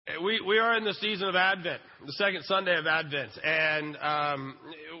We are in the season of Advent, the second Sunday of Advent, and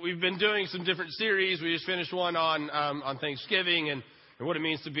we've been doing some different series. We just finished one on Thanksgiving and what it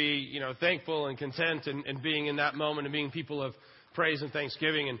means to be, thankful and content and being in that moment and being people of praise and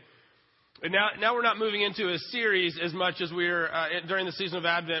thanksgiving. And now we're not moving into a series as much as we're during the season of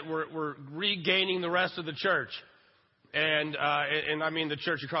Advent. We're regaining the rest of the church, and I mean the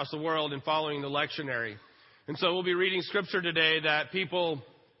church across the world, and following the lectionary. And so we'll be reading scripture today that people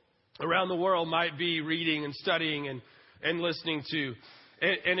around the world might be reading and studying and listening to.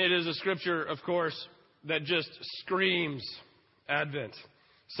 And it is a scripture, of course, that just screams Advent.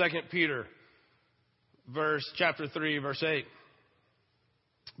 2 Peter, chapter 3, verse 8.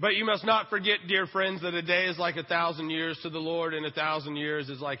 But you must not forget, dear friends, that a day is like 1,000 years to the Lord, and 1,000 years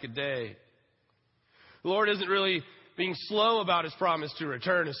is like a day. The Lord isn't really being slow about his promise to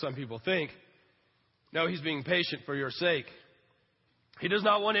return, as some people think. No, he's being patient for your sake. He does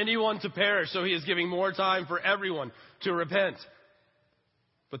not want anyone to perish, so he is giving more time for everyone to repent.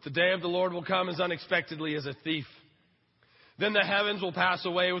 But the day of the Lord will come as unexpectedly as a thief. Then the heavens will pass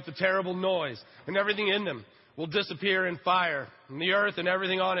away with a terrible noise, and everything in them will disappear in fire, and the earth and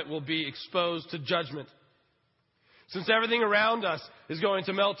everything on it will be exposed to judgment. Since everything around us is going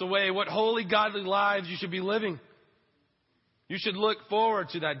to melt away, what holy, godly lives you should be living. You should look forward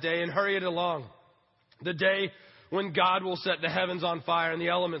to that day and hurry it along. The day when God will set the heavens on fire and the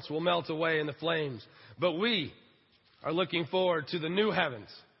elements will melt away in the flames. But we are looking forward to the new heavens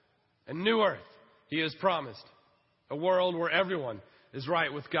and new earth he has promised. A world where everyone is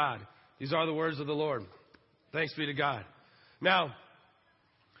right with God. These are the words of the Lord. Thanks be to God. Now,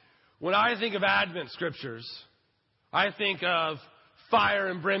 when I think of Advent scriptures, I think of fire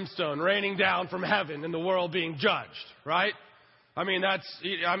and brimstone raining down from heaven and the world being judged, right? I mean,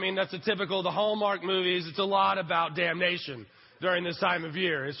 that's a typical of the Hallmark movies. It's a lot about damnation during this time of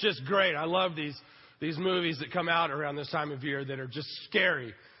year. It's just great. I love these movies that come out around this time of year that are just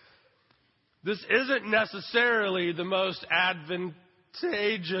scary. This isn't necessarily the most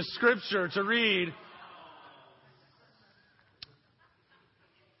advantageous scripture to read.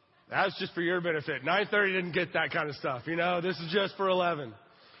 That's just for your benefit. 9:30 didn't get that kind of stuff. This is just for 11.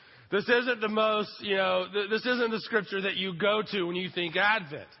 This isn't the most, this isn't the scripture that you go to when you think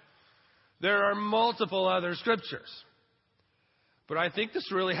Advent. There are multiple other scriptures. But I think this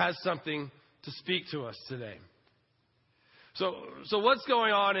really has something to speak to us today. So what's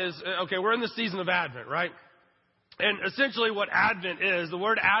going on is, okay, we're in the season of Advent, right? And essentially what Advent is, the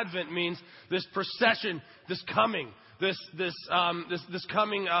word Advent means this procession, this coming, this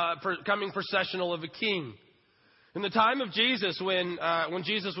coming processional of a king. In the time of Jesus, when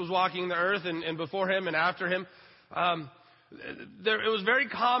Jesus was walking the earth and before him and after him, it was very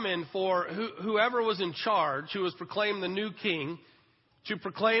common for whoever was in charge, who was proclaimed the new king, to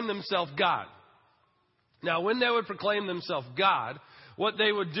proclaim themselves God. Now, when they would proclaim themselves God, what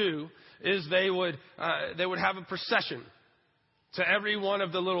they would do is they would have a procession to every one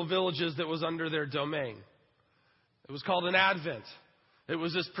of the little villages that was under their domain. It was called an Advent. It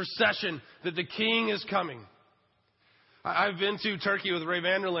was this procession that the king is coming. I've been to Turkey with Ray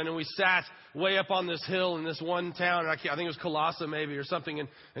Vanderlyn, and we sat way up on this hill in this one town. I think it was Kolasa maybe or something.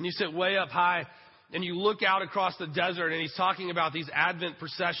 And you sit way up high, and you look out across the desert, and he's talking about these Advent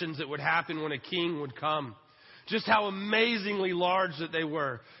processions that would happen when a king would come. Just how amazingly large that they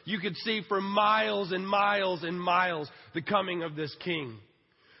were. You could see for miles and miles and miles the coming of this king.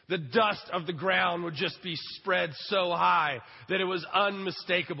 The dust of the ground would just be spread so high that it was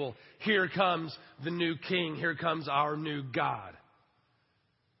unmistakable. Here comes the new king. Here comes our new God.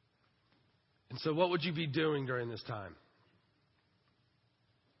 And so what would you be doing during this time?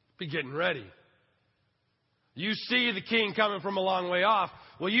 Be getting ready. You see the king coming from a long way off.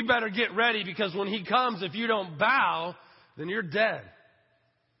 Well, you better get ready, because when he comes, if you don't bow, then you're dead.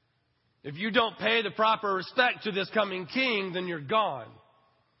 If you don't pay the proper respect to this coming king, then you're gone.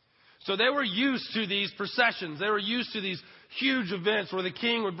 So they were used to these processions. They were used to these huge events where the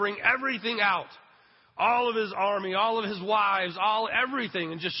king would bring everything out. All of his army, all of his wives,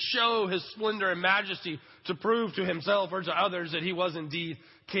 everything, and just show his splendor and majesty to prove to himself or to others that he was indeed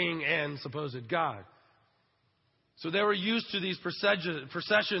king and supposed God. So they were used to these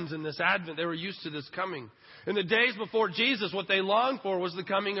processions in this Advent. They were used to this coming. In the days before Jesus, what they longed for was the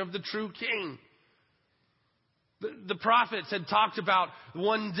coming of the true king. The prophets had talked about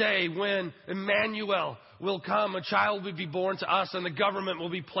one day when Emmanuel will come, a child will be born to us, and the government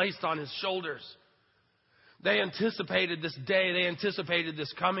will be placed on his shoulders. They anticipated this day. They anticipated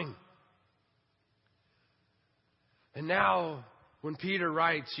this coming. And now, when Peter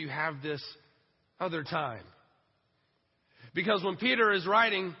writes, you have this other time. Because when Peter is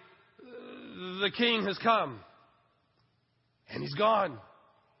writing, the king has come. And he's gone.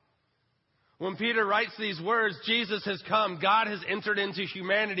 When Peter writes these words, Jesus has come. God has entered into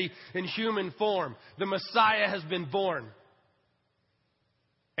humanity in human form. The Messiah has been born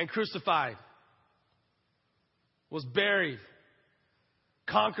and crucified, was buried,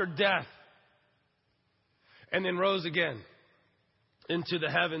 conquered death, and then rose again into the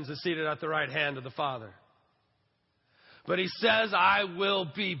heavens and seated at the right hand of the Father. But he says, I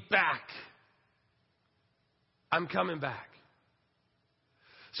will be back. I'm coming back.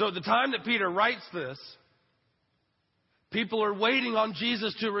 So at the time that Peter writes this, people are waiting on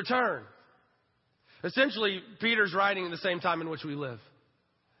Jesus to return. Essentially, Peter's writing at the same time in which we live.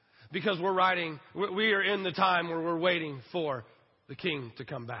 Because we are in the time where we're waiting for the King to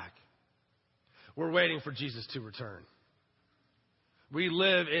come back. We're waiting for Jesus to return. We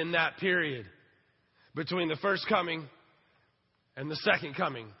live in that period between the first coming and the second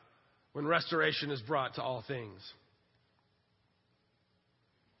coming, when restoration is brought to all things.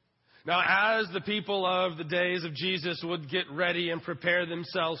 Now, as the people of the days of Jesus would get ready and prepare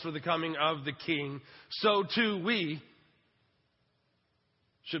themselves for the coming of the King, so too we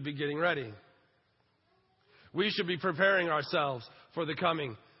should be getting ready. We should be preparing ourselves for the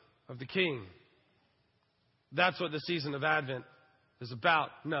coming of the King. That's what the season of Advent is about.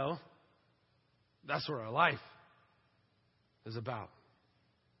 No, that's what our life is about.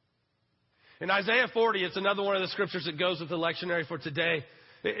 In Isaiah 40, it's another one of the scriptures that goes with the lectionary for today.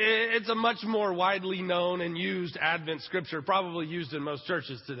 It's a much more widely known and used Advent scripture, probably used in most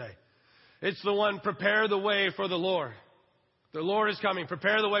churches today. It's the one, prepare the way for the Lord. The Lord is coming.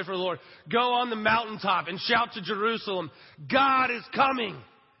 Prepare the way for the Lord. Go on the mountaintop and shout to Jerusalem, God is coming.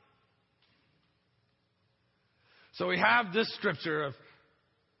 So we have this scripture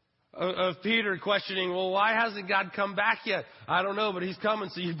of Peter questioning, well, why hasn't God come back yet? I don't know, but he's coming,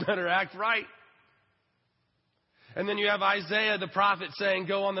 so you better act right. And then you have Isaiah the prophet saying,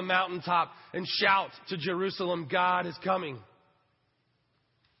 go on the mountaintop and shout to Jerusalem, God is coming.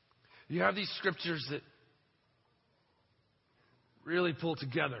 You have these scriptures that really pull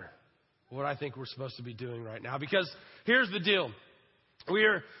together what I think we're supposed to be doing right now. Because here's the deal.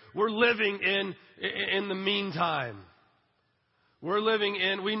 We're living in the meantime.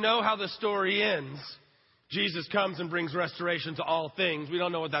 We know how the story ends. Jesus comes and brings restoration to all things. We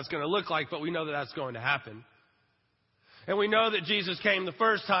don't know what that's going to look like, but we know that that's going to happen. And we know that Jesus came the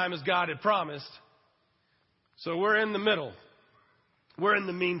first time as God had promised. So we're in the middle. We're in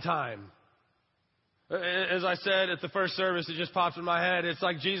the meantime. As I said at the first service, it just popped in my head. It's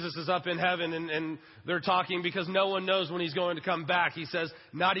like Jesus is up in heaven and they're talking because no one knows when he's going to come back. He says,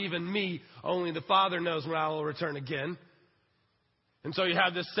 not even me, only the Father knows when I will return again. And so you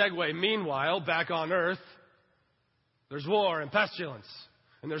have this segue. Meanwhile, back on earth, there's war and pestilence,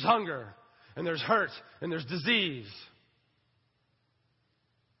 and there's hunger, and there's hurt, and there's disease.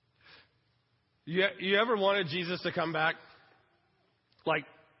 You ever wanted Jesus to come back? Like,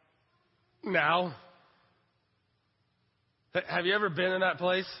 now? Have you ever been in that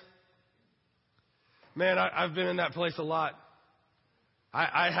place? Man, I've been in that place a lot.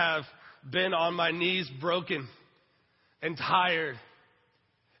 I have been on my knees broken and tired.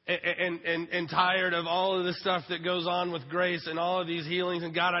 And tired of all of the stuff that goes on with grace and all of these healings.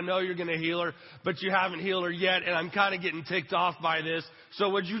 And God, I know you're going to heal her, but you haven't healed her yet. And I'm kind of getting ticked off by this. So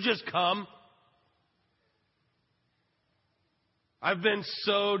would you just come? I've been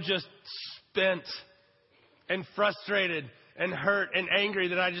so just spent and frustrated and hurt and angry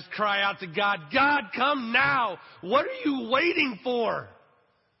that I just cry out to God, God, come now. What are you waiting for?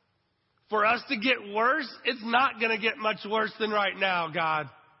 For us to get worse? It's not going to get much worse than right now, God.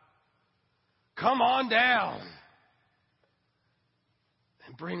 Come on down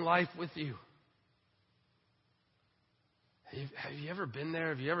and bring life with you. Have you ever been there?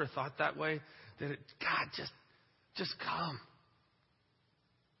 Have you ever thought that way? God, just come.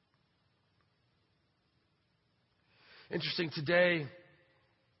 Interesting, today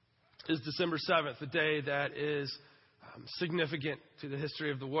is December 7th, the day that is significant to the history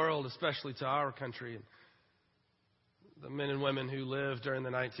of the world, especially to our country and the men and women who lived during the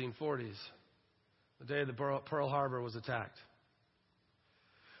 1940s, the day that Pearl Harbor was attacked.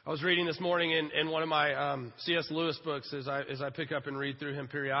 I was reading this morning in one of my C.S. Lewis books as I pick up and read through him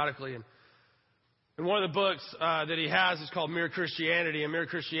periodically. And one of the books that he has is called Mere Christianity. And Mere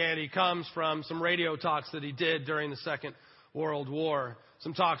Christianity comes from some radio talks that he did during the Second World War.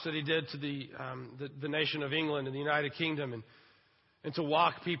 Some talks that he did to the nation of England and the United Kingdom and to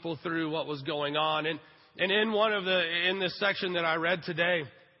walk people through what was going on. And in this section that I read today,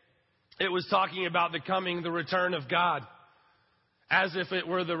 it was talking about the return of God. as if it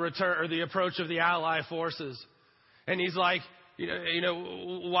were the return or the approach of the Allied forces. And he's like,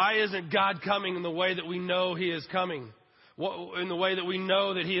 why isn't God coming in the way that we know he is coming? In the way that we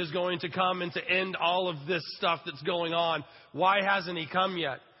know that he is going to come and to end all of this stuff that's going on. Why hasn't he come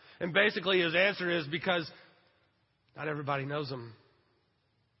yet? And basically his answer is because not everybody knows him.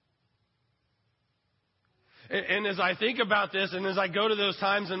 And as I think about this, and as I go to those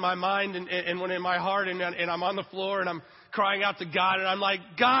times in my mind and when in my heart, and I'm on the floor and I'm crying out to God, and I'm like,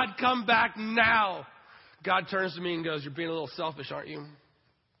 God, come back now. God turns to me and goes, you're being a little selfish, aren't you?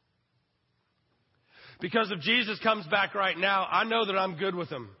 Because if Jesus comes back right now, I know that I'm good with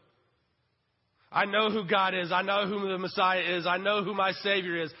him. I know who God is. I know who the Messiah is. I know who my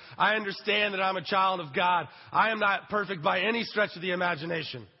Savior is. I understand that I'm a child of God. I am not perfect by any stretch of the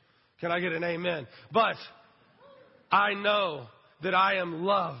imagination. Can I get an amen? But I know that I am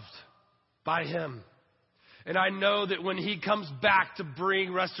loved by him. And I know that when he comes back to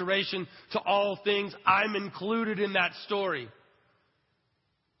bring restoration to all things, I'm included in that story.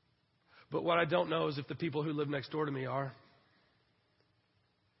 But what I don't know is if the people who live next door to me are.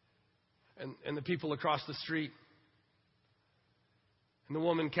 And the people across the street. And the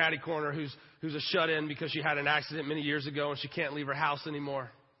woman catty corner who's a shut-in because she had an accident many years ago and she can't leave her house anymore.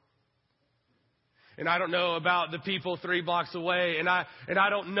 And I don't know about the people 3 blocks away. And I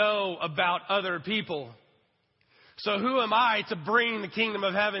don't know about other people. So who am I to bring the kingdom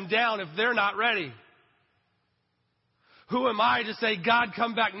of heaven down if they're not ready? Who am I to say, God,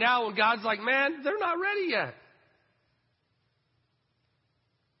 come back now, when God's like, man, they're not ready yet?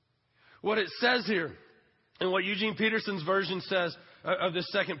 What it says here, and what Eugene Peterson's version says of this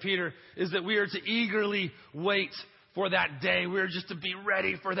 2 Peter, is that we are to eagerly wait for that day. We are just to be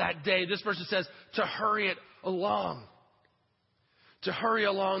ready for that day. This verse says to hurry it along. To hurry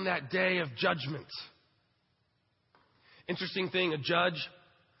along that day of judgment. Interesting thing, a judge,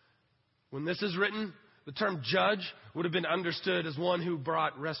 when this is written, the term judge would have been understood as one who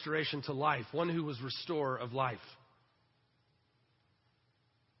brought restoration to life, one who was restorer of life.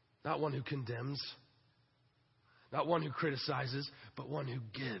 Not one who condemns, not one who criticizes, but one who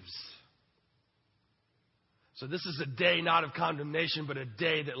gives. So this is a day not of condemnation, but a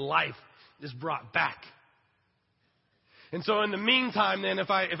day that life is brought back. And so in the meantime, then, if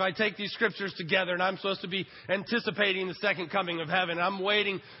I take these scriptures together and I'm supposed to be anticipating the second coming of heaven, I'm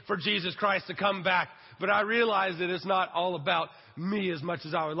waiting for Jesus Christ to come back. But I realize that it's not all about me as much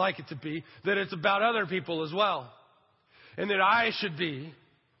as I would like it to be, that it's about other people as well. And that I should be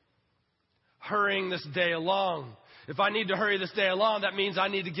hurrying this day along. If I need to hurry this day along, that means I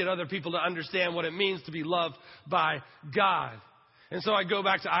need to get other people to understand what it means to be loved by God. And so I go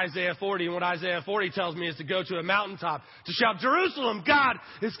back to Isaiah 40, and what Isaiah 40 tells me is to go to a mountaintop, to shout, Jerusalem, God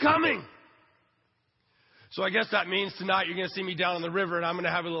is coming. So I guess that means tonight you're going to see me down on the river, and I'm going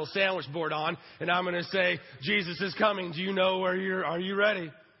to have a little sandwich board on, and I'm going to say, Jesus is coming. Do you know where are you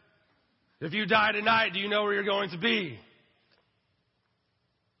ready? If you die tonight, do you know where you're going to be?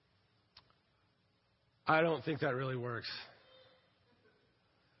 I don't think that really works.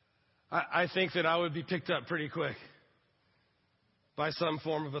 I think that I would be picked up pretty quick by some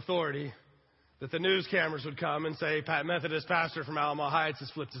form of authority, that the news cameras would come and say, Pat Methodist pastor from Alamo Heights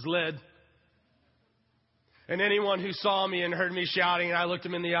has flipped his lid. And anyone who saw me and heard me shouting, and I looked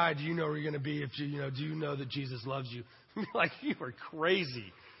him in the eye, do you know where you're going to be? Do you know that Jesus loves you? I'd be like, you are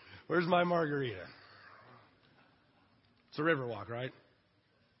crazy. Where's my margarita? It's a river walk, right?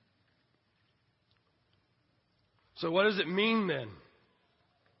 So what does it mean then?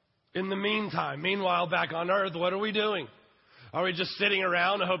 In the meantime, meanwhile, back on earth, what are we doing? Are we just sitting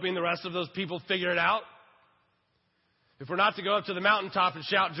around hoping the rest of those people figure it out? If we're not to go up to the mountaintop and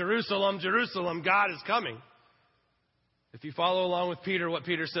shout, Jerusalem, Jerusalem, God is coming. If you follow along with Peter, what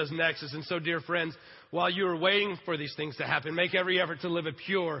Peter says next is, and so, dear friends, while you are waiting for these things to happen, make every effort to live a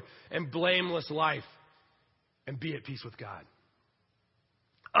pure and blameless life and be at peace with God.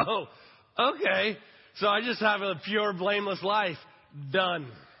 Oh, okay. So I just have a pure, blameless life. Done.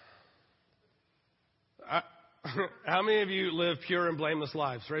 How many of you live pure and blameless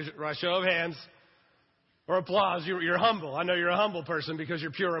lives? Raise a show of hands or applause. You're humble. I know you're a humble person because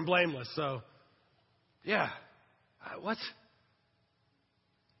you're pure and blameless. So, yeah. What?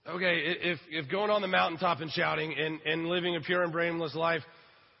 Okay, if going on the mountaintop and shouting and living a pure and blameless life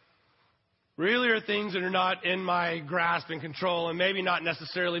really are things that are not in my grasp and control and maybe not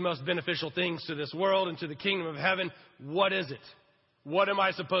necessarily most beneficial things to this world and to the kingdom of heaven, what is it? What am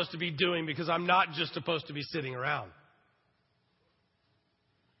I supposed to be doing? Because I'm not just supposed to be sitting around.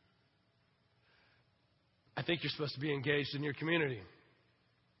 I think you're supposed to be engaged in your community.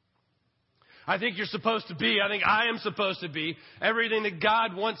 I think you're supposed to be. I think I am supposed to be everything that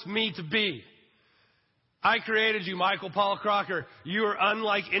God wants me to be. I created you, Michael Paul Crocker. You are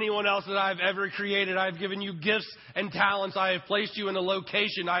unlike anyone else that I've ever created. I've given you gifts and talents. I have placed you in a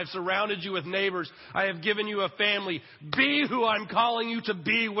location. I have surrounded you with neighbors. I have given you a family. Be who I'm calling you to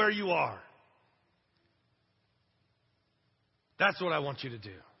be where you are. That's what I want you to do.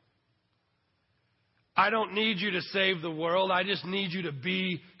 I don't need you to save the world. I just need you to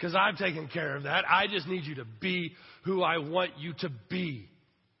be, because I've taken care of that. I just need you to be who I want you to be.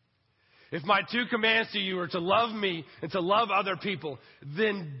 If my 2 commands to you are to love me and to love other people,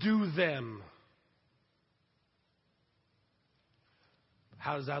 then do them.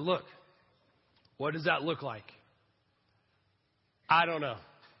 How does that look? What does that look like? I don't know.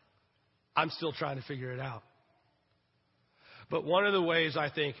 I'm still trying to figure it out. But one of the ways I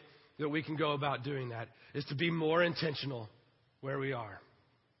think that we can go about doing that is to be more intentional where we are.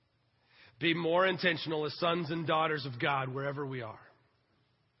 Be more intentional as sons and daughters of God wherever we are.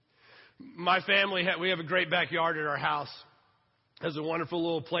 My family, we have a great backyard at our house. There's a wonderful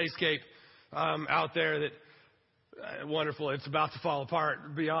little playscape out there that, wonderful, it's about to fall apart, to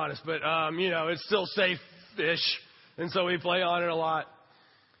be honest. But, it's still safe-ish. And so we play on it a lot.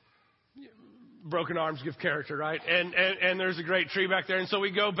 Broken arms give character, right? And there's a great tree back there. And so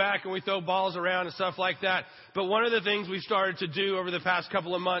we go back and we throw balls around and stuff like that. But one of the things we've started to do over the past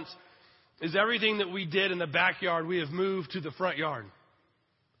couple of months is everything that we did in the backyard, we have moved to the front yard.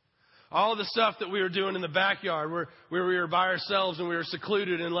 All the stuff that we were doing in the backyard where we were by ourselves and we were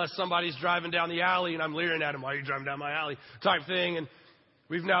secluded unless somebody's driving down the alley and I'm leering at him while you're driving down my alley type thing. And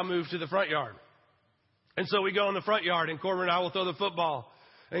we've now moved to the front yard. And so we go in the front yard and Corbin and I will throw the football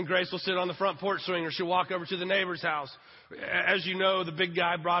and Grace will sit on the front porch swing or she'll walk over to the neighbor's house. As you know, the big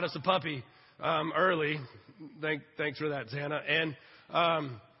guy brought us a puppy early. Thanks for that, Xana. And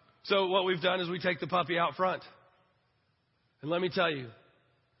so what we've done is we take the puppy out front. And let me tell you,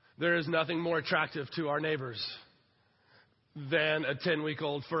 there is nothing more attractive to our neighbors than a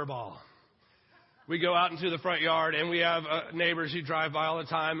 10-week-old fur ball. We go out into the front yard, and we have neighbors who drive by all the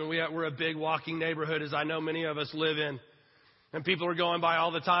time, and we're a big walking neighborhood, as I know many of us live in. And people are going by all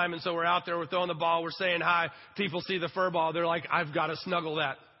the time, and so we're out there, we're throwing the ball, we're saying hi. People see the fur ball, they're like, I've got to snuggle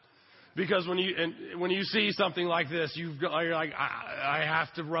that. Because when you see something like this, you're like, I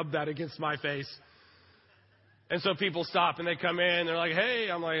have to rub that against my face. And so people stop and they come in. They're like, hey.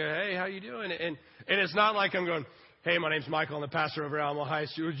 I'm like, hey, how you doing? And it's not like I'm going, hey, my name's Michael. I'm the pastor over at Alamo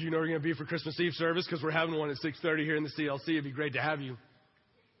Heights. Do you know we're going to be for Christmas Eve service? Because we're having one at 6:30 here in the CLC. It'd be great to have you.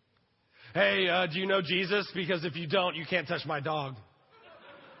 Hey, do you know Jesus? Because if you don't, you can't touch my dog.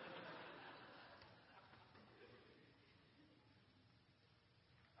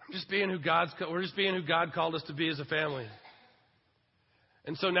 We're just being who God called us to be as a family.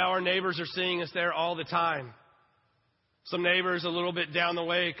 And so now our neighbors are seeing us there all the time. Some neighbors a little bit down the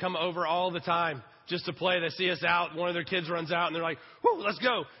way come over all the time just to play. They see us out. One of their kids runs out and they're like, whoo, let's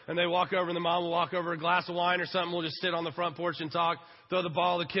go. And they walk over and the mom will walk over a glass of wine or something. We'll just sit on the front porch and talk, throw the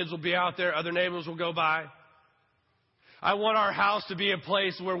ball. The kids will be out there. Other neighbors will go by. I want our house to be a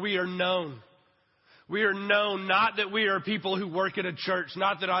place where we are known. We are known, not that we are people who work at a church,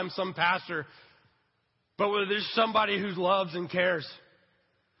 not that I'm some pastor, but where there's somebody who loves and cares.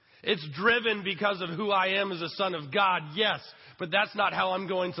 It's driven because of who I am as a son of God, yes, but that's not how I'm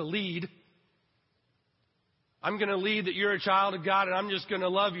going to lead. I'm going to lead that you're a child of God and I'm just going to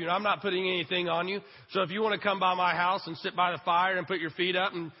love you. And I'm not putting anything on you. So if you want to come by my house and sit by the fire and put your feet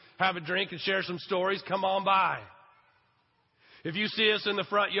up and have a drink and share some stories, come on by. If you see us in the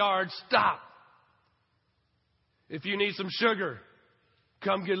front yard, stop. If you need some sugar,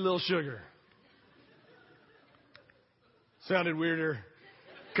 come get a little sugar. Sounded weirder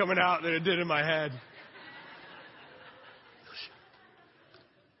coming out than it did in my head.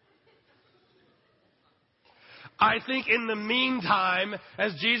 I think in the meantime,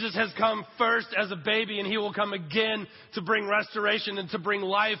 as Jesus has come first as a baby and he will come again to bring restoration and to bring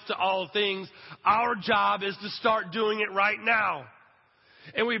life to all things, our job is to start doing it right now.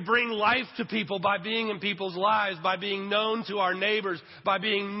 And we bring life to people by being in people's lives, by being known to our neighbors, by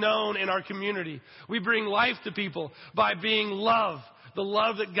being known in our community. We bring life to people by being love, the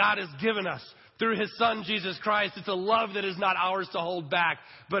love that God has given us through his son, Jesus Christ. It's a love that is not ours to hold back,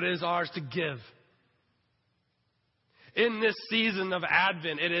 but it is ours to give. In this season of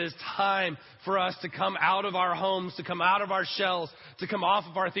Advent, it is time for us to come out of our homes, to come out of our shells, to come off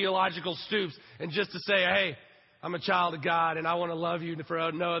of our theological stoops, and just to say, hey, I'm a child of God, and I want to love you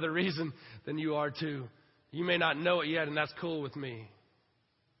for no other reason than you are too. You may not know it yet, and that's cool with me.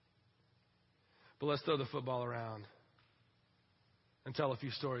 But let's throw the football around. and tell a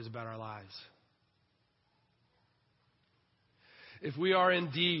few stories about our lives. If we are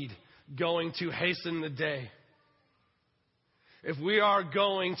indeed going to hasten the day, if we are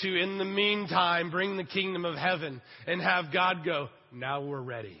going to, in the meantime, bring the kingdom of heaven and have God go, now we're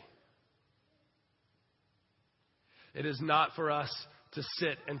ready. It is not for us to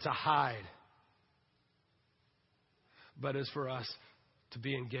sit and to hide, but is for us to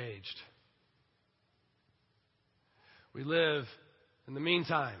be engaged. We live in the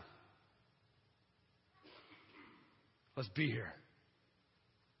meantime. Let's be here.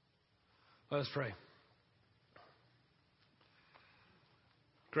 Let us pray.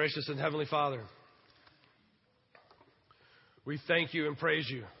 Gracious and Heavenly Father, we thank you and praise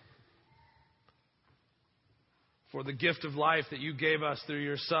you for the gift of life that you gave us through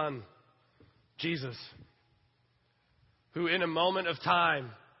your Son, Jesus, who in a moment of time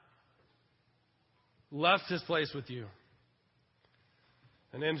left his place with you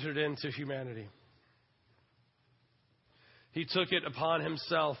and entered into humanity. He took it upon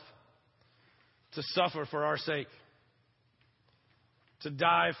himself to suffer for our sake, to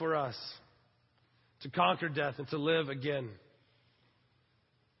die for us, to conquer death and to live again,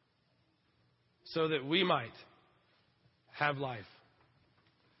 so that we might have life.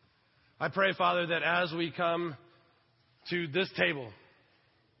 I pray, Father, that as we come to this table,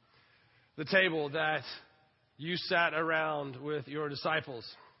 the table that you sat around with your disciples,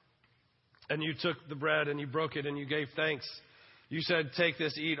 and you took the bread and you broke it and you gave thanks. You said, take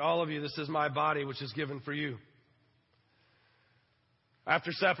this, eat, all of you. This is my body, which is given for you.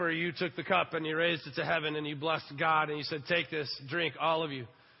 After supper, you took the cup and you raised it to heaven and you blessed God and you said, take this, drink, all of you.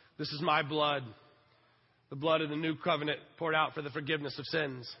 This is my blood, the blood of the new covenant poured out for the forgiveness of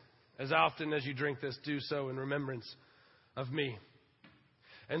sins. As often as you drink this, do so in remembrance of me.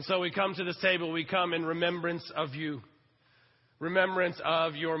 And so we come to this table, we come in remembrance of you. Remembrance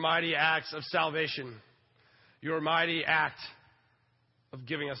of your mighty acts of salvation. Your mighty act of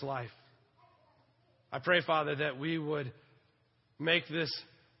giving us life. I pray, Father, that we would make this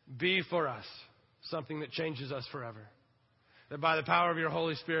be for us something that changes us forever. That by the power of your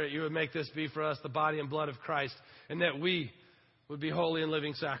Holy Spirit, you would make this be for us the body and blood of Christ, and that we would be holy and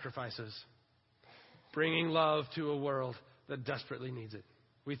living sacrifices, bringing love to a world that desperately needs it.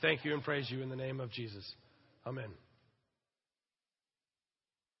 We thank you and praise you in the name of Jesus. Amen.